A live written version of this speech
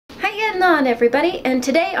How you getting on, everybody? And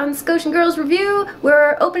today on Scotian Girls Review,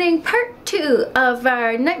 we're opening part 2 of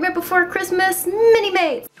our Nightmare Before Christmas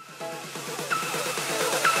MiniMates.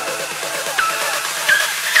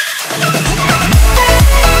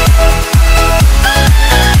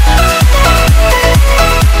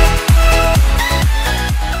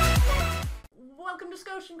 Welcome to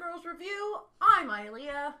Scotian Girls Review. I'm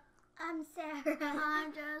Ilea. I'm Sarah.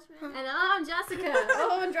 I'm Jasmine. And I'm Jessica.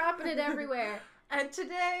 Oh, I'm dropping it everywhere. And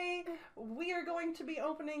today we are going to be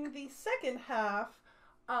opening the second half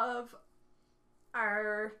of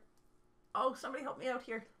our... Oh, somebody help me out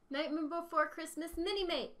here. Nightmare Before Christmas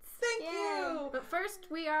MiniMates. Thank you. But first,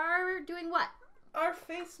 we are doing what? Our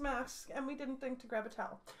face mask, and we didn't think to grab a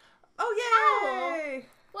towel. Oh, yay!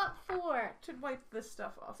 What for? To wipe this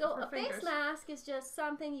stuff off So of her a fingers. face mask is just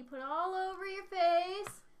something you put all over your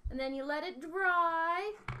face, and then you let it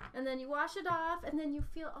dry, and then you wash it off, and then you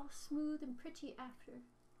feel all smooth and pretty after.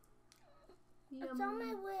 It's on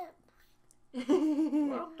my lip.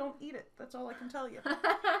 Well, don't eat it. That's all I can tell you.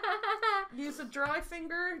 Use a dry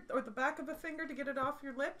finger or the back of a finger to get it off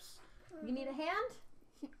your lips. You need a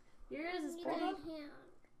hand? Yours is pretty.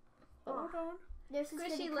 Hold on. This is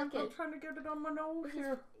Squishy gonna looking. I'm trying to get it on my nose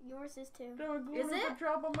here. Yours is too. Did I do Is a it? good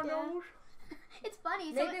job on my Yeah. nose? It's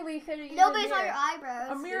funny. Maybe we could have used Nobody's a on your mirror.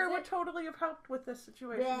 eyebrows. A mirror Is would it? totally have helped with this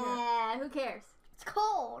situation. here. Yeah, who cares? It's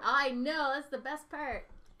cold. I know, that's the best part.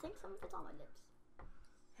 I think some of it's on my lips.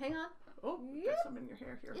 Hang on. Oh, Yep. got some in your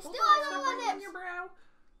hair here. It's Hold still on, on stop my bringing it in lips. your brow.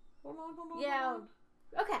 Hold on. Yeah. Hold on.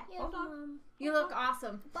 Okay. Yeah, Hold on. You look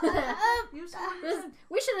awesome. Use some of your hand.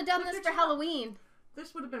 We should have done Look this at for you. Halloween.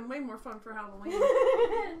 This would have been way more fun for Halloween.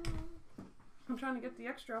 I'm trying to get the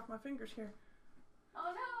extra off my fingers here.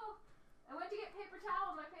 Oh no! I went to get paper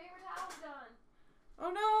towel. My paper towel's done.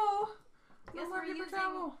 Oh no! Guess No more paper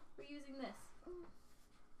towel. we're using this.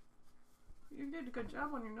 You did a good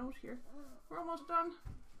job on your nose here. We're almost done.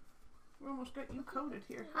 We almost got you coated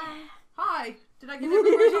here. Hi! Did I get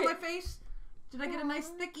everywhere on my face? Did I get a nice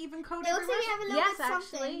thick even coat It looks everywhere? like you have a little Yes, bit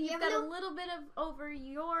something. actually, You you've have got a a little... little bit of over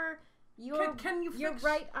your Can you your fix,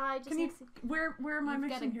 right eye. Just Can you, needs to- where am I you've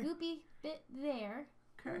got a missing here? goopy bit there.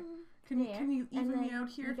 Okay. There, Can you and even me then out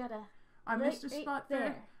here? You got a I missed a right spot there.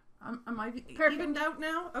 there. Am I Perfect. evened out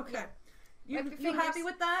now? Okay. Yeah. You Wipe your happy fingers.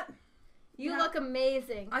 with that? You Yeah. look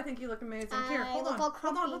amazing. I think you look amazing. Here, I hold look on. all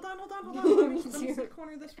Hold on. crumpy. Let me see the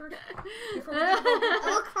corner of this first. Before we get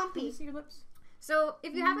I look Let me crumpy. see your lips. So,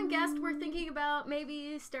 if you haven't guessed, we're thinking about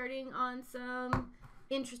maybe starting on some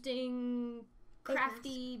interesting,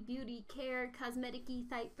 crafty, beauty care, cosmetic-y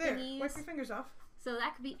type There. thingies. Wipe your fingers off. So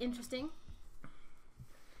that could be interesting.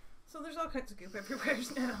 So there's all kinds of goop everywhere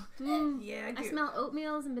now. Yeah, I goop. smell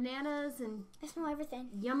oatmeals and bananas and I smell everything.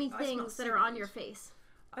 yummy I smell things that are on seaweed. your face.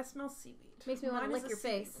 I smell seaweed. Makes me wanna Mine lick is a your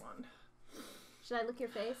seaweed face. One. Should I lick your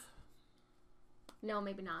face? No,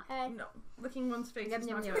 maybe not. No, licking one's face Yum, is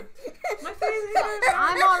yum, not yum. good. My face is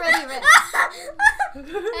I'm already ready.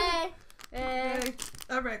 Hey. Hey.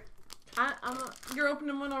 All right, I'm you're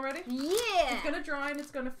opening one already. yeah. It's gonna dry and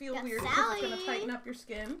it's gonna feel Got weird because it's Sally. gonna tighten up your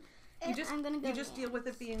skin. You just I'm gonna go you just next. deal with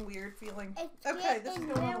it being weird feeling. It's Okay, this is getting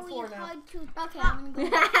going on the very floor now. hard to... Okay, I'm gonna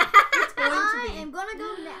go next. It's going to I be. am gonna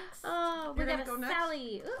go next. Oh, we You're got gonna a go next?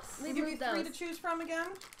 Sally. Oops, we I'll give you moved 3 those. to choose from again.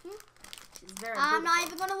 She's very I'm bougie. not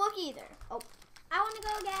even gonna look either. Oh. I wanna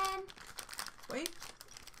go again. Wait,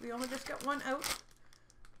 we only just got one out.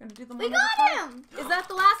 Gonna do the We one got him! Is that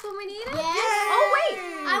the last one we needed? Yes! Oh wait!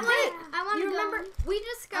 I wanna You go. remember we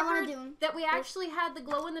I discovered wanna do that we actually had the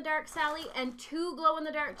glow-in-the-dark Sally and 2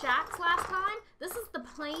 glow-in-the-dark Jacks last time? This is the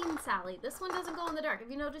plain Sally. This one doesn't glow in the dark. Have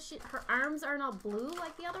you noticed her arms aren't all blue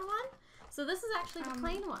like the other one? So this is actually the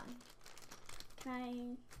plain one. Can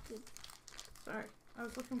I do... Sorry, I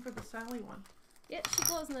was looking for the Sally one. Yeah, she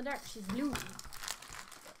glows in the dark. She's blue.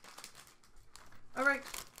 All right,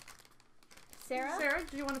 Sarah? Sarah,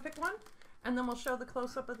 do you want to pick one? And then we'll show the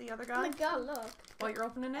close-up of the other Oh my guy god, look. while you're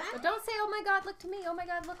opening it. But don't say, oh my god, look to me. Oh my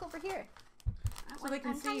god, look over here. So they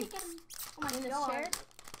can I'm trying see. to get him. Oh my In this god. chair?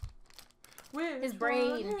 Which His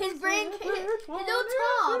brain. one His is brain, it? his Which little one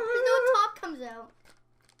top. is His it? little top comes out.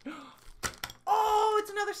 Oh,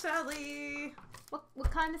 it's another Sally.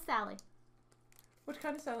 What kind of Sally? Which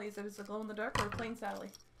kind of Sally is it? Is it glow-in-the-dark or a plain Sally?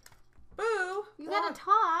 Boo! You gotta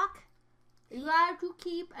talk. You got to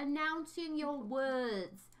keep announcing your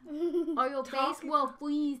words, or your face Talking. will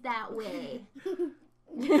freeze that way.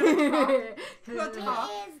 You gotta talk.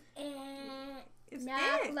 Is it It's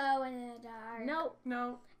not it. glow in the dark? Nope.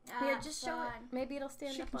 No. Here, just show it. Maybe it'll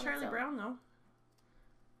stand She up can on Charlie its own. Brown though.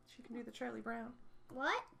 She can do the Charlie Brown.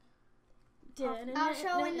 What? I'll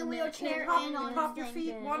show in the wheelchair Pop, and on pop the your thing.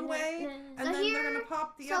 feet one way, and So then here- they're gonna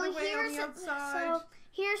pop the so other way on here's the a- outside.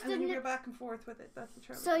 Here's And the then you new. go back and forth with it. That's the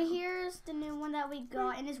trouble. So here's the new one that we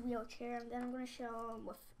got in his wheelchair, and then I'm gonna show him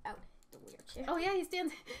without the wheelchair. Oh yeah, he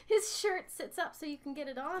stands. His shirt sits up so you can get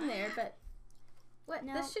it on there. But what?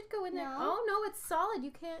 No. This should go in there. No. Oh no, it's solid.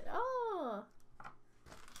 You can't. Oh.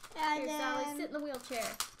 And Here, then Sally, sit in the wheelchair.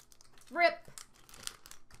 Rip.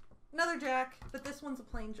 Another Jack, but this one's a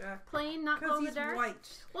plain Jack. Plain, not glow Because in the he's dark.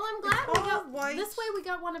 white. Well, I'm glad we all got white. this way. We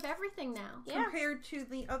got one of everything now. Yeah. Compared to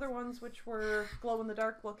the other ones, which were glow in the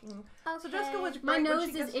dark looking. okay. So Jessica was My right when nose she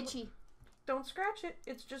is gets to- itchy. Don't scratch it.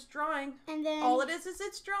 It's just drying. And then All it is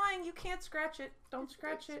it's drying. You can't scratch it. Don't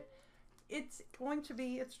scratch it. It's going to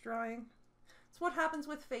be. It's drying. It's what happens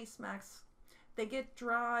with face masks. They get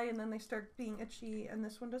dry and then they start being itchy. And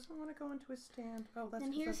this one doesn't want to go into a stand. Oh, that's.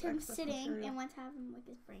 then 'cause here's that's him excess sitting material. and want to have him lick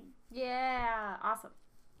his brain. Yeah, awesome.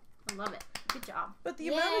 I love it. Good job. But the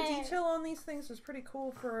amount of Yeah. detail on these things is pretty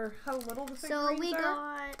cool for how little the So figurines we are.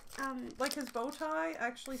 got Like his bow tie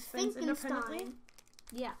actually spins independently. Finkenstein.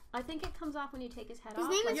 Yeah, I think it comes off when you take his head His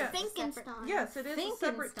off. name like is Yes. it's a separate- Finkenstein. Yes, it is a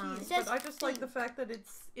separate Finkenstein. piece, It says but I just like Fink. the fact that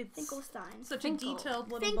it's Finkelstein. such Finkel. a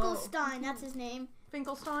detailed little bow. Finkelstein, that's his name.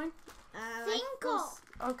 Finkelstein. Finkel.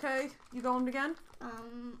 Okay, you going again? I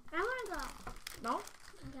wanna go. No?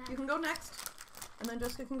 Okay. You can go next. And then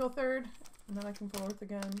Jessica can go third. And then I can fourth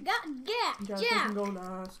again. Jack. Jessica can go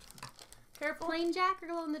last. Careful. Plain Jack or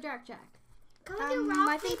glow in the dark Jack? Can we do rock,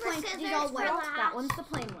 I think paper, plain- scissors these all for white. last? That one's the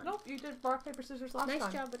plain one. Nope, you did rock, paper, scissors last Nice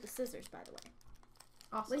time. job with the scissors, by the way.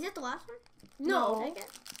 Awesome. Wait, is that the last one? No. Take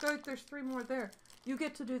it. There's 3 more there. You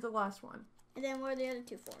get to do the last one. And then what are the other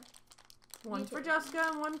two for? One Me for too. Jessica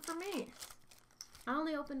and one for me. I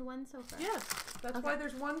only opened one so far. Yes, that's Okay. why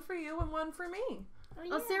there's one for you and one for me.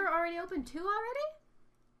 Oh, Sarah already opened 2 already?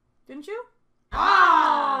 Didn't you?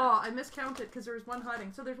 Ah! I miscounted because there was one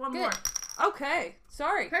hiding. So there's one Good. more. Okay,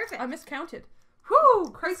 sorry. Perfect. I miscounted. Whew, Who's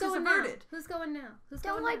crisis going now? averted. Who's going now? Who's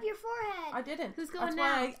Don't going wipe now? your forehead. I didn't. Who's going That's now?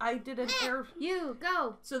 why I did an air. You,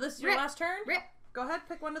 go. So this is your Rip. last turn? Rip. Go ahead,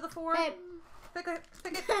 pick one of the 4. Hey, Pick it.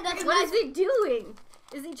 That's Pick it. What is he doing?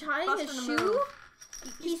 Is he trying Busting his a shoe? move.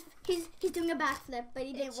 he's doing a backflip, but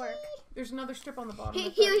he didn't work. There's another strip on the bottom. He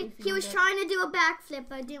if that he, means you he can was get- trying to do a backflip,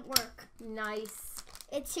 but it didn't work. Nice.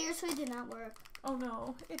 It seriously did not work. Oh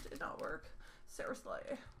no, it did not work. Sarah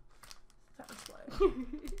Slay. Sarah Slay.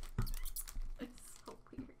 It's so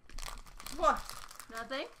weird. What?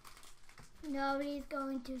 Nothing? Nobody's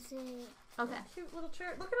going to see. Okay. Cute little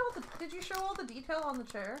chair. Look at all the. Did you show all the detail on the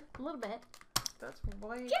chair? A little bit. That's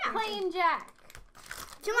way. Yeah. Plain Jack.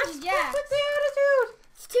 Too much jacks. What's the attitude?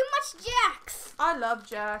 It's too much jacks. I love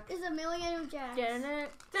Jack. There's a million of jacks. Dun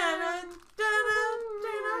it. Dun, dun,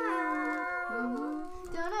 dun,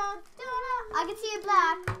 Donna. I can see it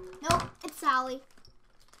black. Nope, it's Sally.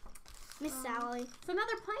 Miss Sally. It's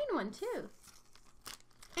another plain one, too.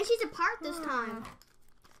 And she's a part this time.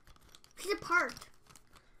 She's a part.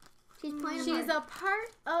 She's playing She's a a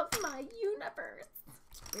part of my universe.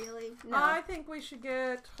 Really? No. I think we should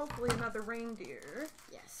get hopefully another reindeer,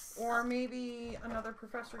 Yes. or maybe another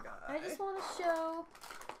professor guy. I just want to show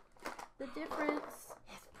the difference.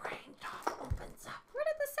 His brain top opens up. Where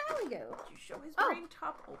did the Sally go? Did you show his Oh. brain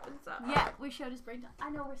top opens up? Yeah, we showed his brain. I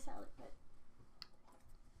know where Sally but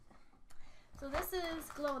so this is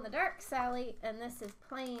glow in the dark Sally, and this is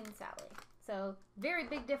plain Sally. So very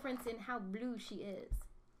big difference in how blue she is.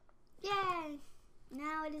 Yay.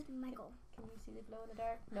 Now it is Michael. Can you see the glow in the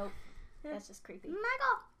dark? Nope. Here. That's just creepy.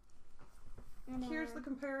 Michael. And Here's the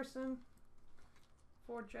comparison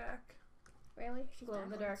for Jack. Really? She's Glow in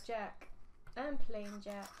the backwards. dark Jack. And plain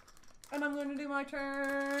Jack. And I'm going to do my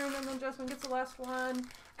turn, and then Jasmine gets the last one,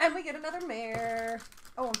 and we get another mare.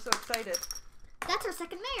 Oh, I'm so excited. That's our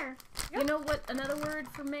second mayor. Yep. You know what another word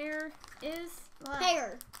for mare is?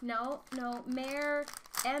 Hair. No, mare.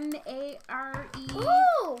 M-A-R-E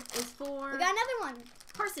Ooh. is for We got another one.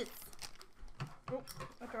 horses. Oh,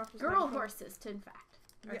 I dropped his Girl microphone. horses, in fact,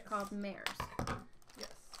 are Yes. called mares. Yes.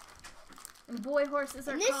 And boy horses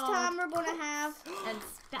are And this called time we're gonna have. and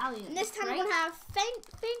stallions. And this time right? we're gonna have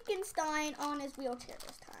Finkenstein on his wheelchair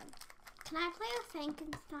this time. Can I play with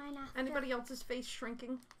Frankenstein after? Anybody else's face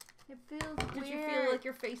shrinking? It feels Did you weird. feel like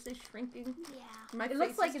your face is shrinking? Yeah. My It face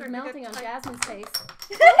looks is like it's starting to melting get on tight. Jasmine's face.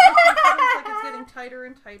 It looks like it's getting tighter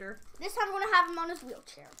and tighter. This time we're gonna have him on his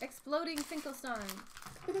wheelchair. Exploding Finkelstein.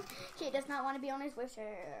 He does not want to be on his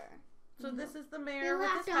wheelchair. So this is the mayor You with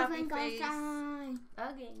have his to happy think face. outside.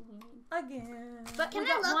 Again. Again. But Can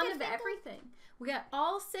we I got look one at of Finkel? everything. We got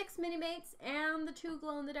all 6 mini-mates and the 2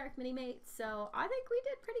 glow-in-the-dark mini-mates. So I think we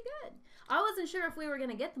did pretty good. I wasn't sure if we were going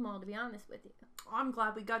to get them all, to be honest with you. I'm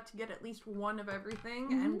glad we got to get at least one of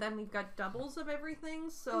everything, and then we've got doubles of everything.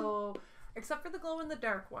 So Except for the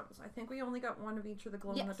glow-in-the-dark ones. I think we only got one of each of the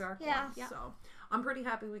glow-in-the-dark Yeah. ones. Yeah. So I'm pretty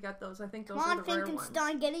happy we got those. I think those Come are on, the rare ones.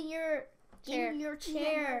 Finkenstein, get in your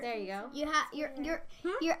chair. There you go.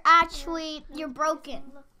 You're actually broken.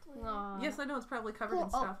 Aw, Yes, I know. It's probably covered in Oh.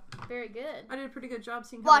 stuff. very good. I did a pretty good job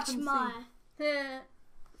seeing how Watch I couldn't my. see.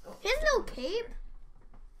 He has no cape.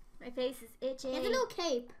 My face is itchy. He has no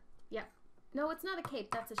cape. No, it's not a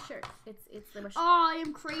cape. That's a shirt. It's the Oh, I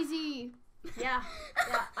am crazy. yeah.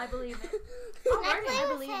 I believe it. Can I play I with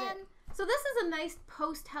believe him? it. So this is a nice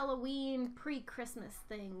post-Halloween, pre-Christmas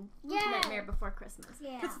thing. Yeah. Nightmare Before Christmas.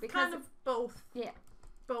 Yeah. It's Because kind of both. Yeah.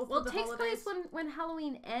 Both Well, of it the takes holidays. place when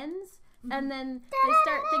Halloween ends, and then they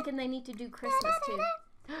start thinking they need to do Christmas too.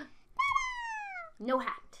 No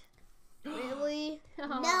hat. Really?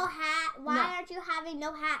 No hat. Why No. aren't you having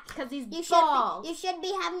no hat? Because he's You bald. should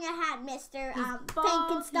be having a hat, Mr. He's bald, he's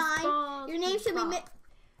Frankenstein. bald, Your name he's should be bald.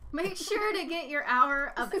 Make sure to get your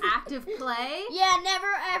hour of active play Yeah,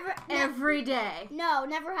 never ever. every day. No,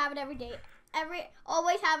 never have it every day.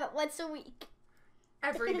 Always have it once a week.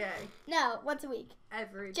 Every day. No, once a week.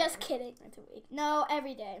 Every day. Just kidding. Once a week. No,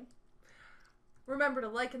 every day. Remember to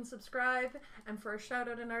like and subscribe. And for a shout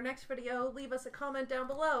out in our next video, leave us a comment down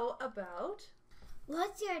below about...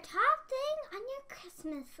 What's your top thing on your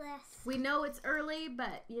Christmas list? We know it's early,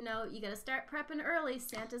 but you gotta start prepping early.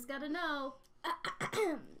 Santa's gotta know.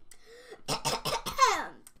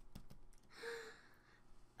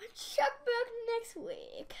 Check back next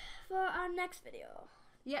week for our next video.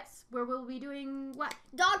 Yes, where we'll be doing what?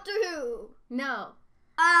 Doctor Who. No.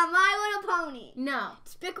 My Little Pony. No.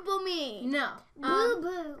 Despicable Me. No. Boo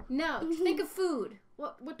boo. No. Think of food.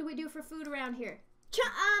 What do we do for food around here?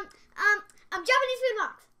 Japanese food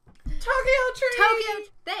box. Tokyo Tree!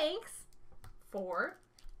 Tokyo. Thanks. For...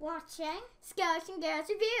 Watching. Scouts and Girls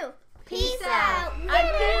Review. Peace out.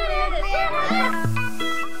 I did it.